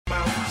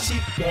She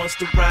wants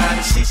to ride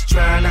it, she's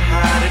trying to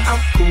hide it.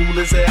 I'm cool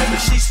as ever,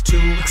 she's too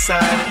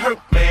excited. Her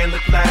man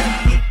look like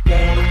he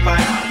wanna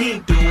fight. He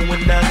ain't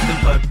doing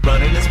nothing but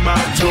running his mouth.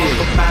 Talk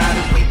about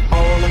it, we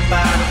all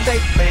about it. They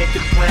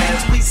making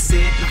plans, we sit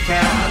and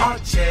count. Our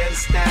chairs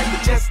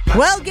stacked just like.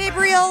 Well,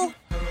 Gabriel.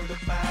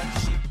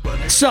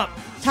 What's up?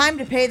 Time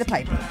to pay the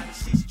piper.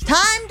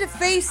 Time to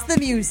face the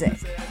music.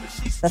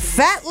 The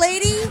fat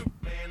lady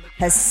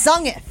has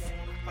sungeth.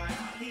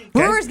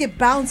 Brewers get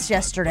bounced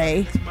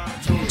yesterday.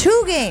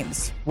 2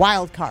 games.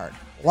 Wild card.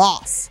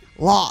 Loss.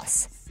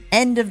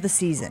 End of the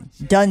season.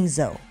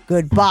 Dunzo.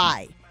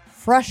 Goodbye.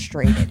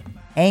 Frustrated.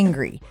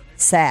 Angry.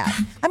 Sad.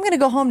 I'm going to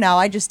go home now.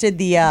 I just did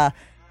the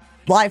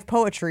live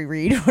poetry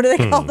read. What do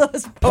they call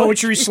those?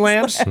 Poetry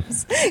slams?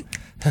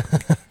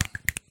 I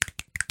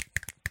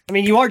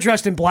mean, you are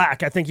dressed in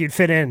black. I think you'd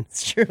fit in.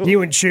 It's true.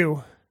 You and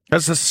Chew.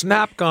 Has the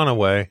snap gone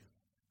away?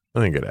 I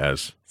think it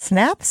has.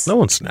 Snaps? No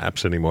one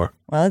snaps anymore.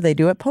 Well, they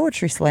do at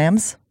poetry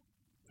slams.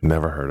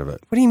 Never heard of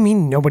it. What do you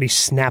mean nobody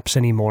snaps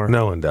anymore?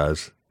 No one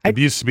does. It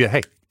used to be,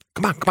 hey,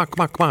 come on.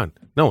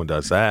 No one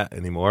does that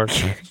anymore.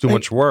 It's too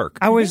much work.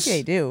 I think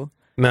they do.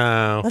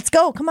 No. Let's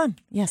go. Come on.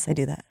 Yes, I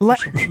do that.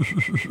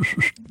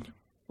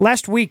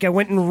 Last week, I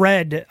went and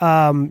read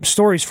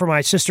stories for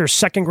my sister's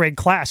 2nd grade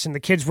class, and the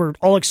kids were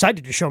all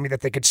excited to show me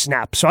that they could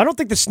snap. So I don't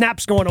think the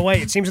snap's going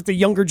away. It seems that the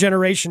younger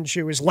generation,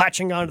 Chew, is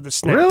latching onto the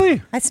snap.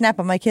 Really? I snap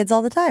at my kids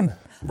all the time.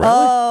 Really?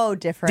 Oh,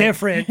 different.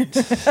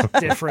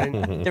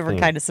 Different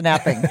kind of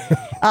snapping.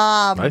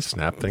 I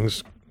snap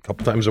things a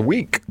couple times a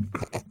week.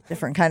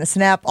 Different kind of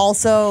snap.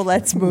 Also,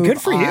 let's move on. Good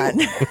for you.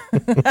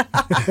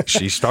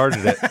 She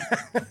started it.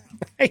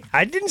 Hey,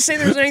 I didn't say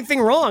there was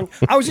anything wrong.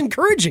 I was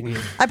encouraging you.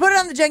 I put it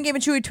on the Jen, Gabe,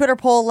 and Chewy Twitter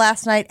poll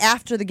last night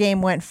after the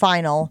game went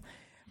final.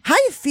 How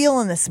you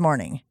feeling this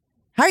morning?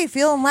 How are you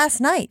feeling last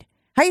night?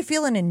 How are you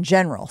feeling in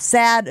general?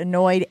 Sad,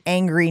 annoyed,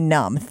 angry,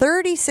 numb.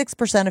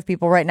 36% of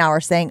people right now are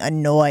saying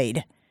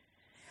annoyed.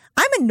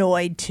 I'm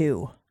annoyed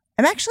too.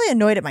 I'm actually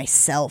annoyed at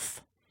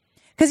myself.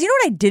 Because you know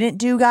what I didn't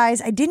do,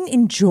 guys? I didn't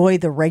enjoy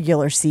the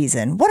regular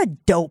season. What a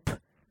dope.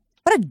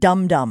 What a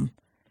dum-dum.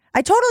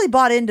 I totally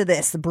bought into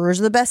this. The Brewers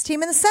are the best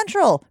team in the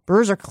Central.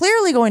 Brewers are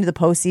clearly going to the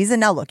postseason.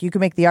 Now, look, you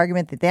can make the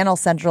argument that the NL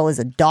Central is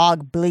a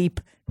dog bleep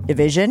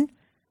division.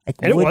 I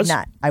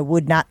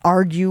would not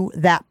argue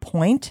that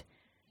point.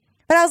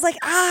 But I was like,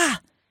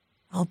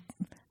 I'll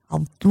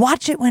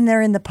watch it when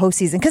they're in the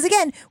postseason. Because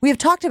again, we have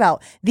talked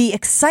about the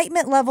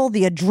excitement level,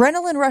 the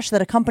adrenaline rush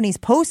that accompanies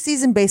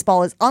postseason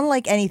baseball is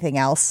unlike anything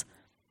else.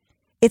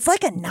 It's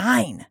like a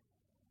 9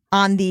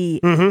 on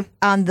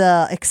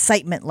the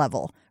excitement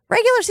level.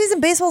 Regular season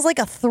baseball is like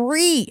a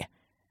 3.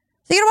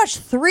 So you got to watch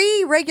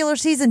 3 regular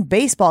season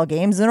baseball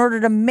games in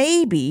order to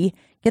maybe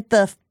get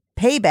the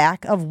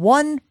payback of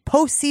 1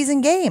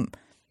 postseason game.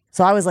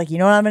 So I was like, you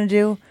know what I'm going to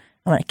do?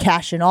 I'm going to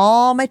cash in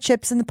all my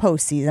chips in the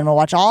postseason. I'm going to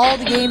watch all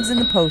the games in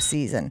the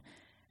postseason.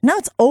 Now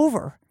it's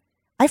over.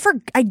 I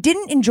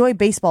didn't enjoy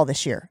baseball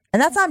this year. And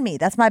that's on me.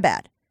 That's my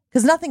bad.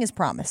 Because nothing is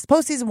promised.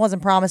 Postseason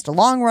wasn't promised. A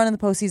long run in the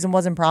postseason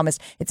wasn't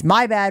promised. It's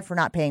my bad for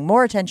not paying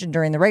more attention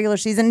during the regular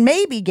season.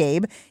 Maybe,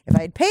 Gabe, if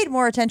I had paid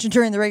more attention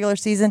during the regular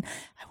season,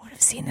 I would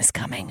have seen this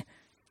coming.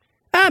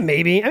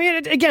 Maybe. I mean,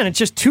 again, it's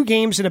just 2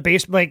 games in a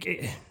base.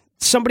 Like,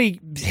 somebody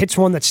hits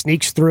one that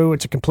sneaks through.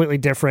 It's a completely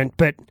different.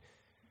 But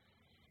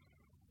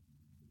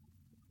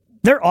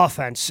their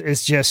offense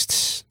is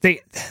just,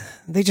 they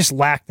just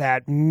lack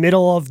that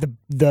middle of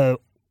the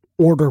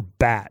order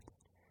bat.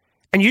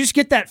 And you just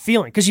get that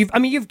feeling because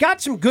you've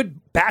got some good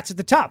bats at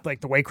the top,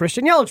 like the way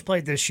Christian Yelich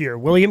played this year.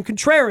 William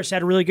Contreras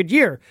had a really good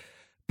year.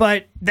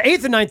 But the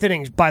 8th and 9th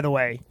innings, by the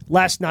way,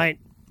 last night,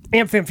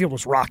 AmFam Field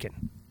was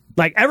rocking.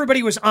 Like,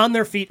 everybody was on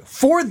their feet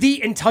for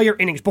the entire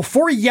innings.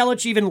 Before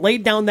Yelich even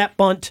laid down that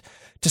bunt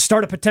to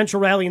start a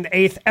potential rally in the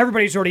 8th,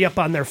 everybody's already up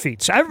on their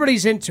feet. So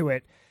everybody's into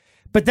it.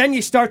 But then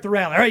you start the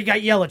rally. All right, you got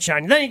Yelich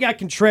on. Then you got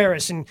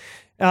Contreras, and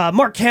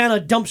Mark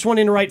Hanna dumps one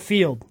in right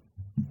field.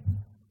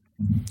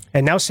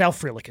 And now Sal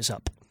Frelick is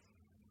up.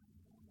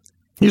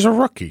 He's a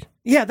rookie.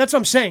 Yeah, that's what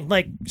I'm saying.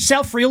 Like,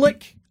 Sal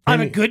Frelick on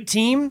a good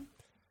team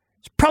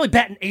is probably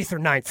batting 8th or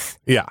 9th.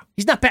 Yeah.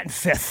 He's not batting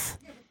 5th.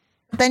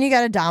 Then you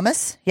got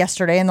Adames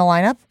yesterday in the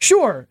lineup.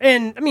 Sure.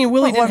 And, I mean,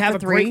 Willie didn't have a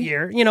 3. great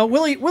year. You know,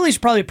 Willie's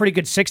probably a pretty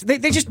good 6th.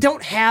 They just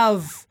don't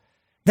have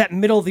that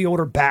middle of the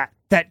order bat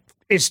that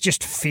is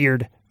just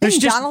feared.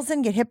 Didn't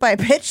Donaldson get hit by a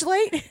pitch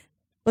late?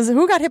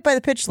 Who got hit by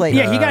the pitch late?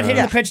 Yeah, he got hit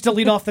in the pitch to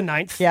lead off the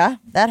 9th. Yeah,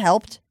 that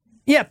helped.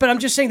 Yeah, but I'm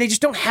just saying they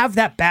just don't have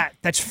that bat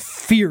that's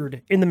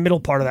feared in the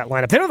middle part of that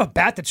lineup. They don't have a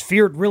bat that's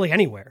feared really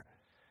anywhere.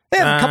 They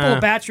have a couple of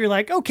bats where you're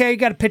like, okay, you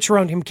got to pitch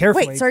around him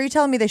carefully. Wait, so are you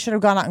telling me they should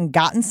have gone out and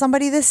gotten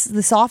somebody this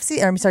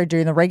offseason? I'm sorry,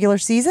 during the regular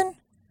season?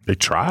 They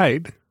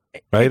tried,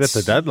 right, at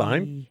the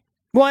deadline.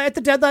 Well, at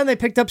the deadline, they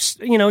picked up,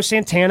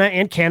 Santana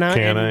and Canna.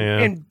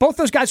 And both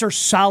those guys are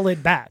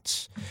solid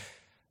bats.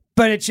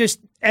 But it's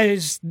just,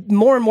 as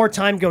more and more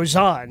time goes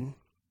on,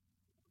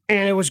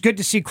 and it was good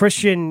to see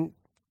Christian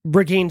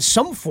regain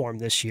some form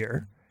this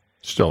year.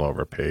 Still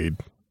overpaid.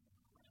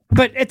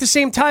 But at the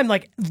same time,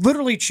 like,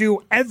 literally,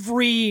 Chew,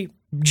 every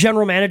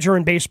general manager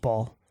in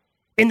baseball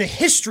in the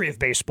history of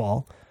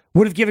baseball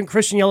would have given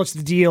Christian Yelich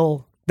the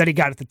deal that he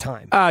got at the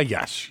time.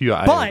 Yes,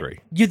 I agree.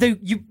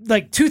 You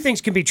like two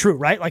things can be true,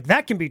 right? Like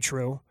that can be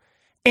true,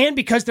 and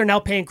because they're now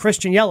paying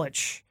Christian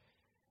Yelich,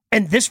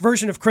 and this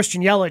version of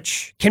Christian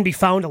Yelich can be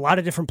found a lot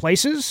of different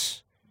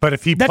places. But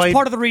if that's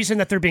part of the reason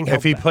that they're being held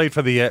if he back. played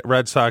for the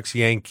Red Sox,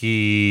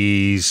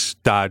 Yankees,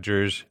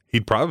 Dodgers,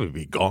 he'd probably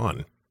be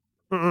gone.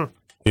 Mm-mm.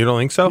 You don't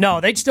think so?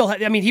 No, they'd still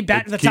have, I mean, he'd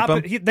bat at the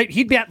top.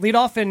 He'd bat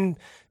leadoff, and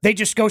they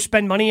just go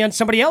spend money on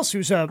somebody else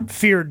who's a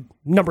feared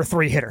number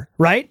 3 hitter,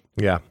 right?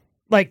 Yeah.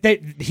 Like,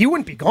 he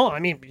wouldn't be gone. I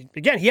mean,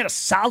 again, he had a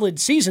solid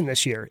season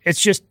this year.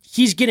 It's just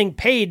he's getting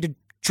paid to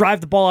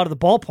drive the ball out of the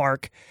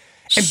ballpark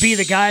and be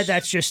the guy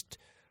that's just,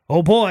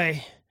 oh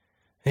boy,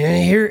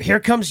 and here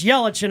comes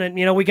Yelich,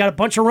 and we got a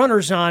bunch of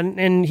runners on,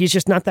 and he's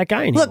just not that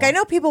guy anymore. Look, I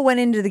know people went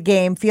into the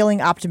game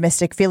feeling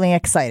optimistic, feeling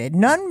excited.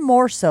 None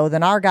more so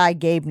than our guy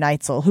Gabe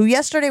Neitzel, who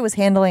yesterday was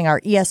handling our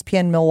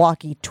ESPN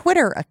Milwaukee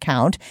Twitter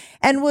account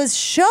and was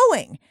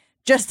showing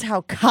just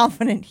how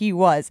confident he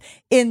was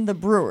in the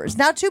Brewers.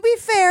 Now, to be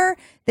fair,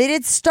 they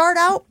did start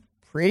out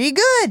pretty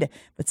good.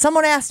 But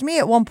someone asked me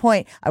at one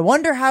point, I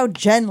wonder how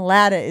Jen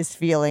Latta is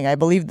feeling. I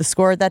believe the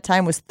score at that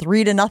time was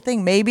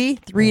 3-0, maybe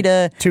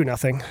 3-2-0.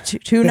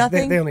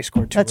 2-0. They only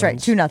scored 2 That's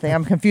runs. right, 2-0.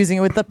 I'm confusing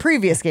it with the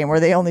previous game where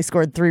they only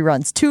scored 3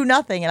 runs.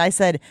 2-0. And I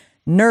said,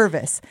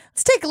 nervous.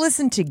 Let's take a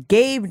listen to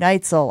Gabe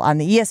Neitzel on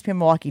the ESPN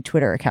Milwaukee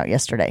Twitter account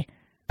yesterday.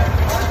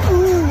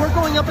 Ooh, we're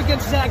going up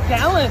against Zach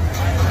Gallen.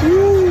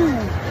 Ooh,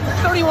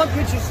 31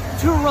 pitches,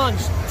 2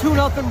 runs,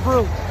 2-0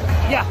 Brew.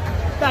 Yeah,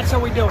 that's how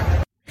we do it.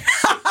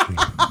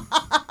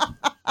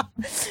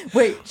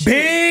 Wait,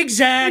 Big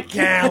Zach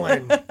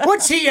Gallen.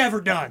 What's he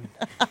ever done?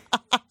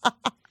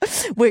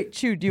 Wait,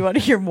 Chew, do you want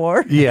to hear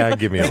more? Yeah,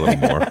 give me a little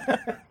more.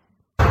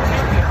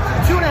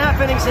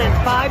 2.5 innings in,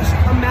 5's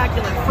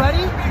immaculate.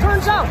 Freddie,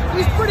 turns out,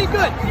 he's pretty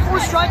good. 4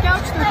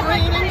 strikeouts through 3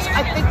 innings,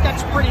 I think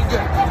that's pretty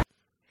good.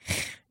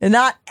 And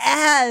not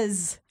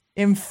as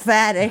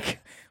emphatic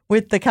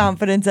with the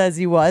confidence as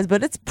he was,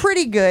 but it's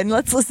pretty good. And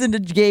let's listen to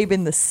Gabe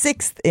in the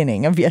 6th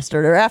inning of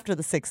yesterday, or after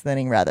the 6th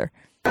inning, rather.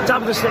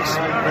 Top of the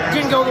 6th.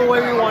 Didn't go the way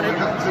we wanted.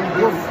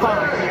 We're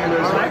fine.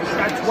 All right?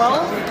 Got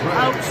 12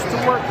 outs to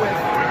work with.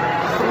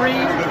 3,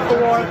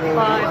 4,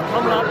 5,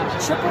 coming up.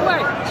 Chip away.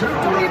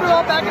 Don't leave it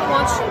all back at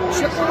once.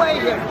 Chip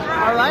away here.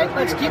 All right?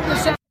 Let's keep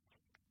this out.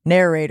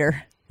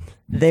 Narrator.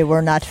 They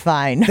were not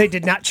fine. They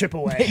did not chip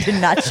away. They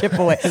did not chip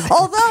away.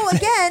 Although,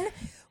 again,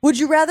 would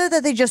you rather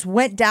that they just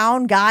went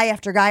down guy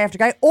after guy after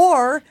guy,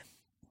 or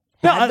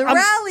had the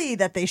rally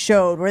that they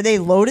showed where they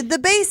loaded the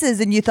bases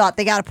and you thought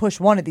they got to push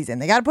one of these in.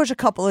 They got to push a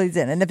couple of these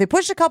in. And if they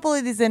push a couple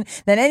of these in,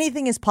 then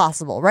anything is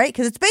possible, right?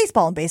 Because it's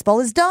baseball, and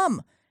baseball is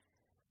dumb.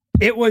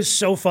 It was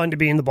so fun to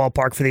be in the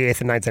ballpark for the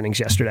 8th and 9th innings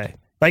yesterday.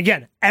 Like,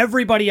 again,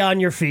 everybody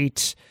on your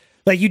feet.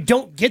 Like, you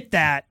don't get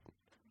that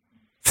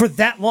for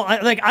that long.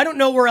 Like, I don't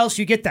know where else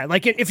you get that.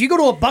 Like, if you go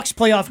to a Bucks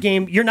playoff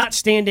game, you're not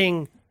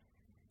standing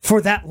for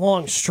that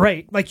long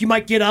straight. Like, you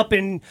might get up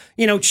and,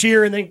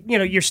 cheer, and then,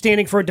 you're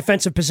standing for a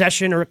defensive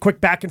possession or a quick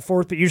back and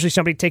forth, but usually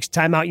somebody takes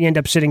time out, you end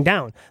up sitting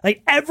down.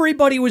 Like,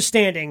 everybody was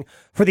standing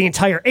for the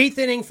entire 8th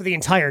inning, for the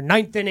entire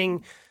 9th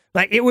inning.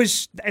 Like, it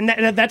was, and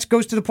that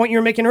goes to the point you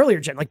were making earlier,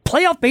 Jen. Like,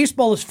 playoff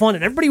baseball is fun,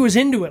 and everybody was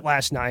into it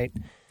last night.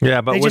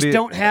 Yeah, but they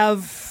don't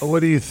have...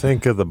 What do you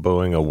think of the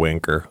booing of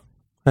Winker?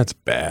 That's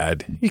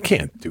bad. You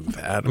can't do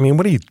that. I mean,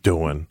 what are you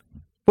doing?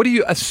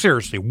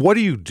 Seriously, what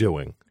are you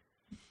doing?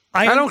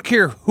 I don't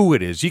care who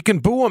it is. You can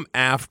boo him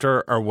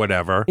after or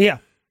whatever. Yeah.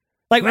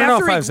 Like, I don't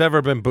know if I've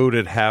ever been booed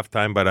at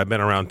halftime, but I've been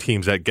around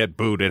teams that get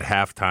booed at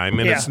halftime,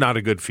 and it's not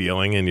a good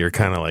feeling, and you're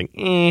kind of like,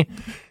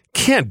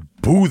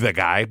 can't boo the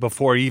guy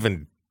before he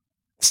even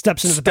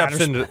steps into the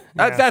batter's.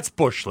 That's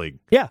Bush League.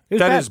 Yeah.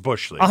 That is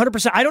Bush League.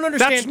 100%. I don't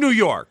understand. That's New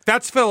York.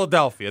 That's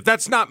Philadelphia.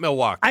 That's not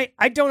Milwaukee.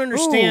 I don't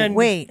understand. Ooh,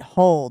 wait,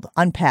 hold,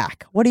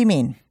 unpack. What do you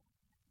mean?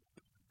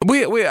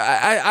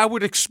 I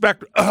would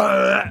expect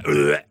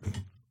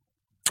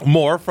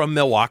more from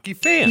Milwaukee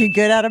fans. You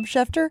good, Adam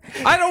Schefter?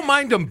 I don't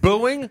mind them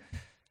booing,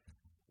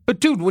 but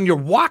dude, when you're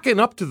walking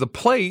up to the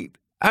plate,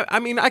 I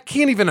mean, I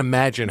can't even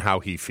imagine how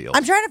he feels.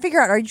 I'm trying to figure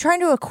out, are you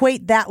trying to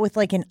equate that with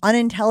like an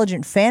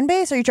unintelligent fan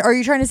base? Are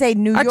you trying to say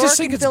New York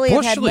and Philly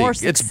have had more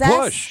success? It's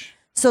Bush.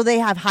 So they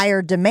have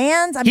higher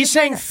demands? He's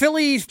saying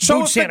Philly So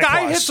booed if Santa the guy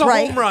Claus. hits a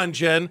home run,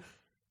 Jen,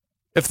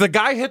 if the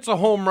guy hits a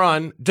home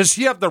run, does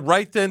he have the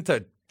right then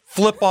to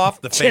flip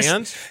off the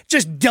fans?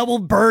 Just double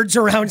birds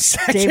around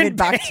second David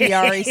base.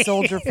 Bakhtiari,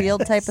 Soldier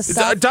Field type of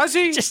stuff. Does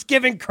he? Just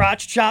giving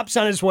crotch chops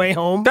on his way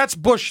home. That's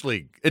Bush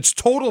League. It's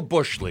total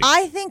Bush League.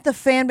 I think the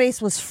fan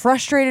base was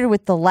frustrated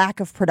with the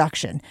lack of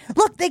production.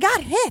 Look, they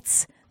got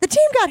hits. The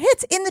team got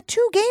hits. In the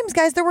 2 games,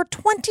 guys, there were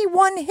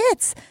 21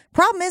 hits.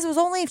 Problem is, it was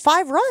only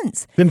 5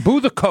 runs. Then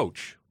boo the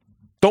coach.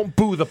 Don't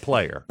boo the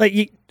player.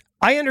 Like,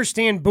 I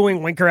understand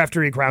booing Winker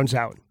after he grounds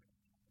out.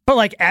 But,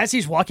 like, as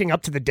he's walking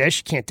up to the dish,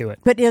 you can't do it.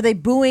 But are they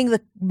booing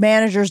the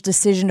manager's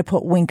decision to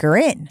put Winker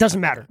in? Doesn't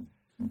matter.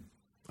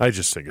 I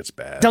just think it's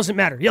bad. Doesn't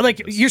matter.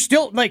 You're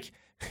still, like,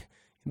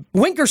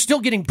 Winker's still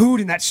getting booed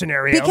in that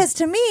scenario. Because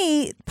to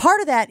me, part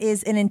of that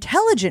is an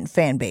intelligent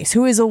fan base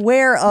who is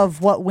aware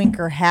of what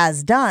Winker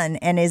has done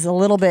and is a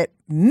little bit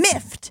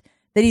miffed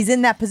that he's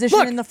in that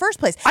position in the first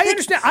place. I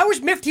understand. I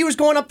was miffed he was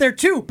going up there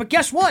too, but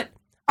guess what?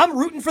 I'm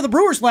rooting for the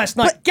Brewers last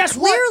night. But guess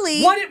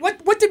clearly, what?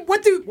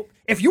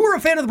 If you were a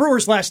fan of the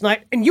Brewers last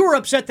night and you were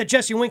upset that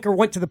Jesse Winker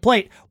went to the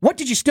plate, what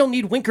did you still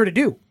need Winker to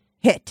do?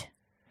 Hit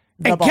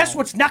the And ball. guess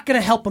what's not going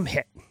to help him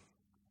hit?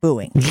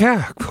 Booing.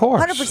 Yeah, of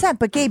course. 100%.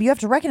 But Gabe, you have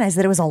to recognize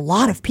that it was a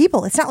lot of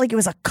people. It's not like it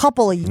was a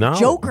couple of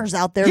jokers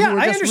out there who were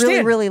I just understand.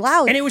 really, really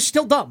loud. And it was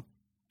still dumb.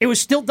 It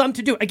was still dumb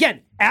to do.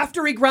 Again,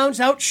 after he grounds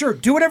out, sure,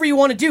 do whatever you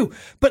want to do.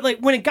 But like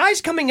when a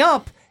guy's coming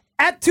up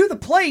to the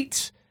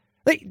plate,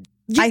 like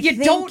you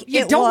don't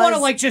want to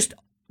like just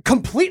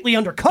completely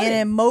undercut an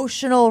it.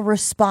 emotional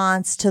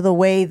response to the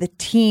way the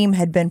team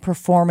had been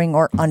performing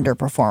or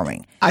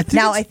underperforming.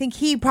 I think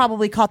he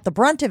probably caught the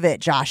brunt of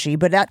it, Joshy,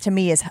 but that to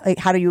me is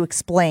how do you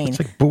explain It's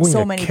like booing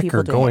so a many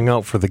kicker people going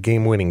out for the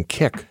game-winning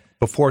kick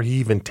before he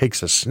even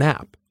takes a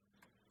snap.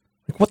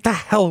 Like, what the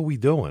hell are we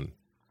doing?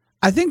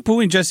 I think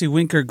booing Jesse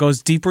Winker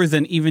goes deeper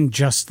than even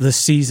just the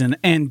season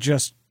and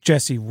just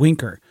Jesse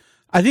Winker.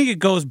 I think it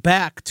goes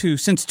back to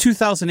since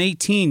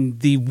 2018,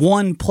 the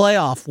one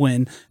playoff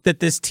win that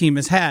this team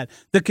has had.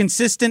 The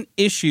consistent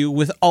issue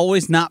with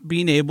always not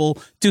being able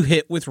to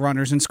hit with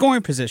runners in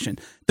scoring position.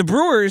 The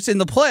Brewers in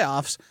the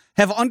playoffs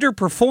have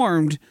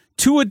underperformed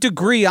to a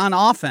degree on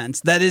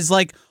offense that is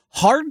like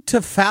hard to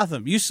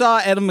fathom. You saw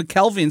Adam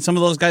McKelvey and some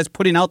of those guys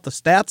putting out the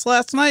stats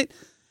last night.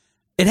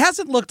 It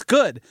hasn't looked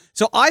good.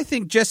 So I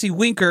think Jesse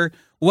Winker,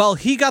 well,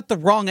 he got the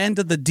wrong end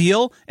of the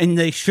deal, and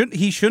he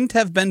shouldn't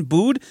have been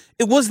booed.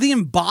 It was the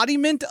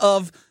embodiment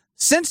of,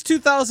 since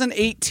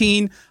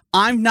 2018,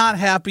 I'm not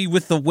happy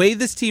with the way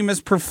this team has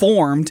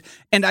performed,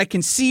 and I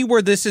can see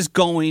where this is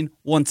going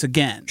once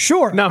again.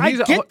 Sure, I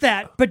get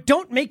that, but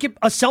don't make it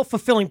a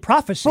self-fulfilling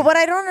prophecy. But what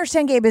I don't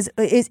understand, Gabe, is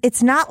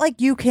it's not like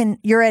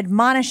you're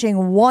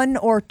admonishing one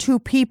or two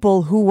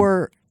people who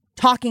were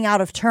talking out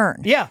of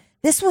turn. Yeah.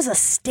 This was a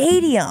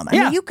stadium. I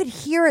mean, you could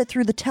hear it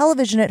through the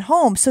television at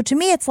home. So to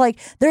me, it's like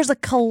there's a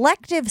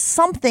collective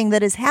something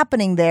that is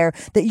happening there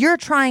that you're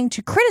trying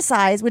to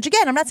criticize, which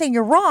again, I'm not saying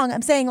you're wrong.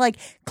 I'm saying like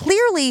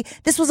clearly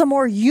this was a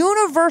more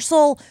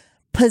universal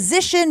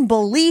position,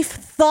 belief,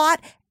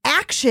 thought,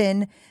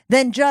 action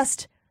than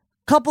just a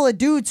couple of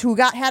dudes who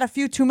had a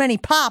few too many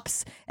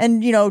pops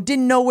and,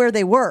 didn't know where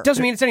they were.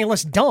 Doesn't mean it's any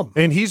less dumb.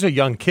 And he's a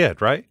young kid,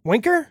 right?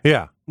 Winker?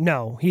 Yeah.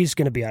 No, he's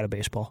going to be out of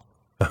baseball.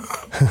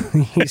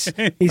 He's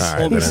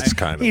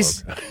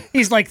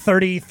like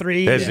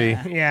 33. Is he?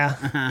 Yeah.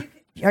 Uh-huh.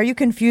 Are you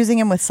confusing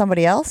him with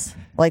somebody else?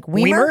 Like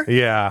Weimer?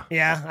 Yeah.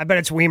 Yeah, I bet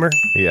it's Weimer.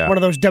 Yeah. One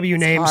of those W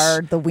names. It's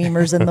hard. The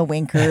Weimers and the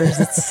Winkers.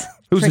 It's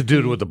Who's tricky. the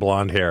dude with the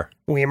blonde hair?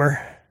 Weimer.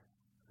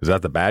 Is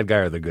that the bad guy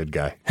or the good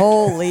guy?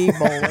 Holy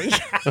moly.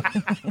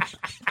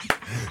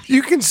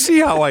 You can see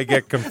how I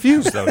get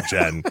confused, though,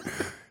 Jen.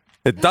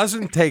 It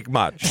doesn't take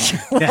much.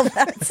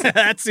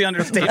 That's the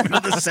understatement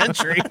of the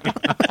century.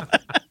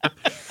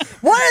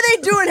 What are they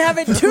doing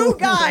having two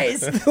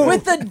guys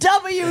with the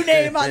W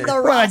name on the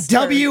roster?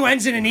 W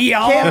ends in an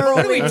ER.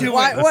 What are we doing?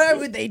 Why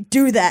would they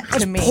do that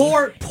to me?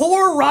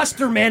 Poor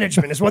roster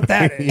management is what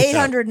that is.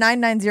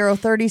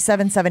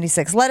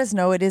 800-990-3776. Let us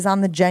know. It is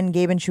on the Jen,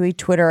 Gabe, and Chewy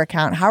Twitter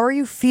account. How are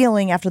you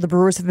feeling after the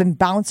Brewers have been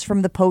bounced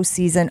from the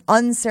postseason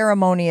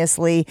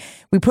unceremoniously?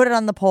 We put it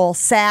on the poll.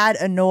 Sad,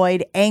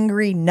 annoyed,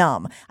 angry,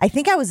 numb. I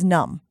think I was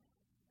numb.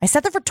 I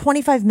sat there for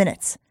 25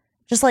 minutes.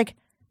 Just like,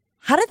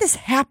 how did this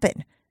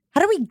happen? How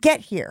did we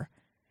get here?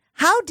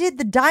 How did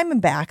the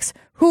Diamondbacks,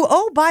 who,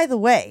 oh, by the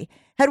way,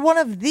 had one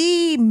of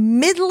the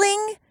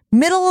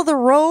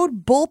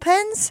middle-of-the-road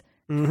bullpens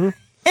in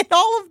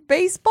all of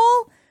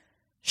baseball,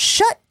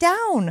 shut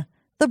down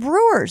the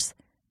Brewers?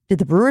 Did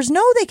the Brewers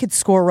know they could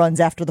score runs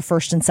after the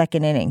first and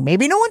second inning?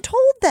 Maybe no one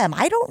told them.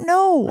 I don't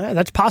know. Yeah,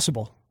 that's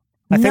possible.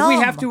 I think we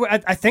have to,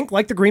 I think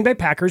like the Green Bay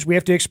Packers, we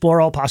have to explore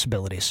all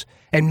possibilities.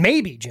 And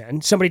maybe, Jen,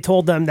 somebody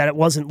told them that it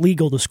wasn't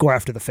legal to score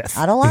after the fifth.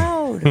 Not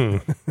allowed.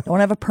 Don't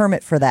have a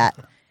permit for that.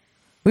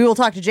 We will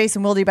talk to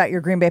Jason Wilde about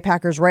your Green Bay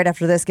Packers right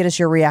after this. Get us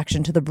your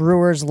reaction to the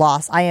Brewers'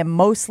 loss. I am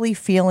mostly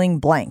feeling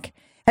blank.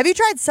 Have you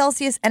tried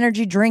Celsius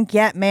energy drink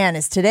yet? Man,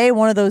 is today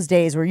one of those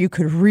days where you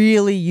could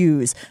really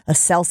use a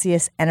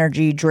Celsius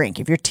energy drink.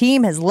 If your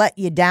team has let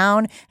you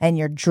down and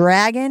you're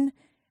dragging,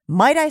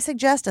 might I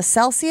suggest a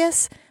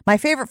Celsius? My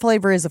favorite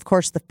flavor is, of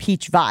course, the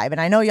peach vibe. And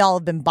I know y'all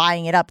have been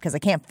buying it up because I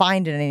can't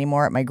find it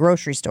anymore at my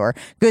grocery store.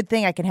 Good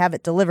thing I can have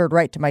it delivered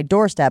right to my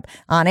doorstep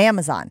on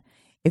Amazon.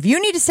 If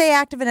you need to stay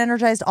active and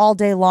energized all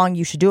day long,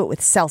 you should do it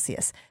with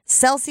Celsius.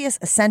 Celsius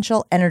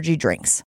Essential Energy Drinks.